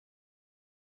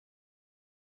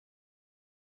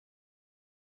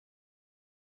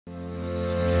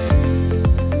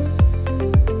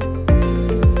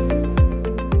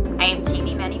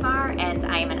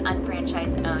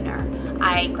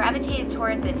I gravitated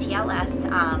toward the TLS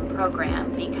program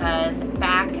because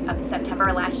back of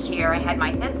September last year I had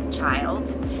my 5th child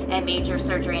and major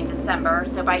surgery in December.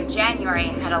 So by January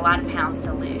I had a lot of pounds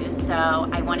to lose. So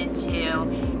I wanted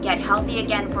to get healthy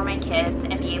again for my kids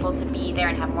and be able to be there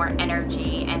and have more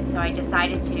energy. And so I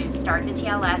decided to start the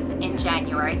TLS in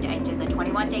January. I did the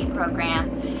 21-day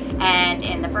program. And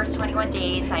in the first 21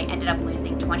 days, I ended up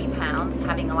losing 20 pounds,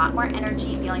 having a lot more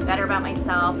energy, feeling better about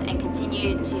myself, and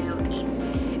continued to eat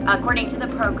according to the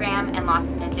program and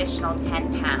lost an additional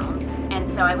 10 pounds. And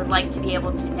so I would like to be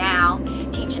able to now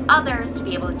teach others to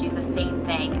be able to do the same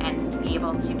thing and to be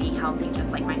able to be healthy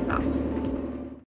just like myself.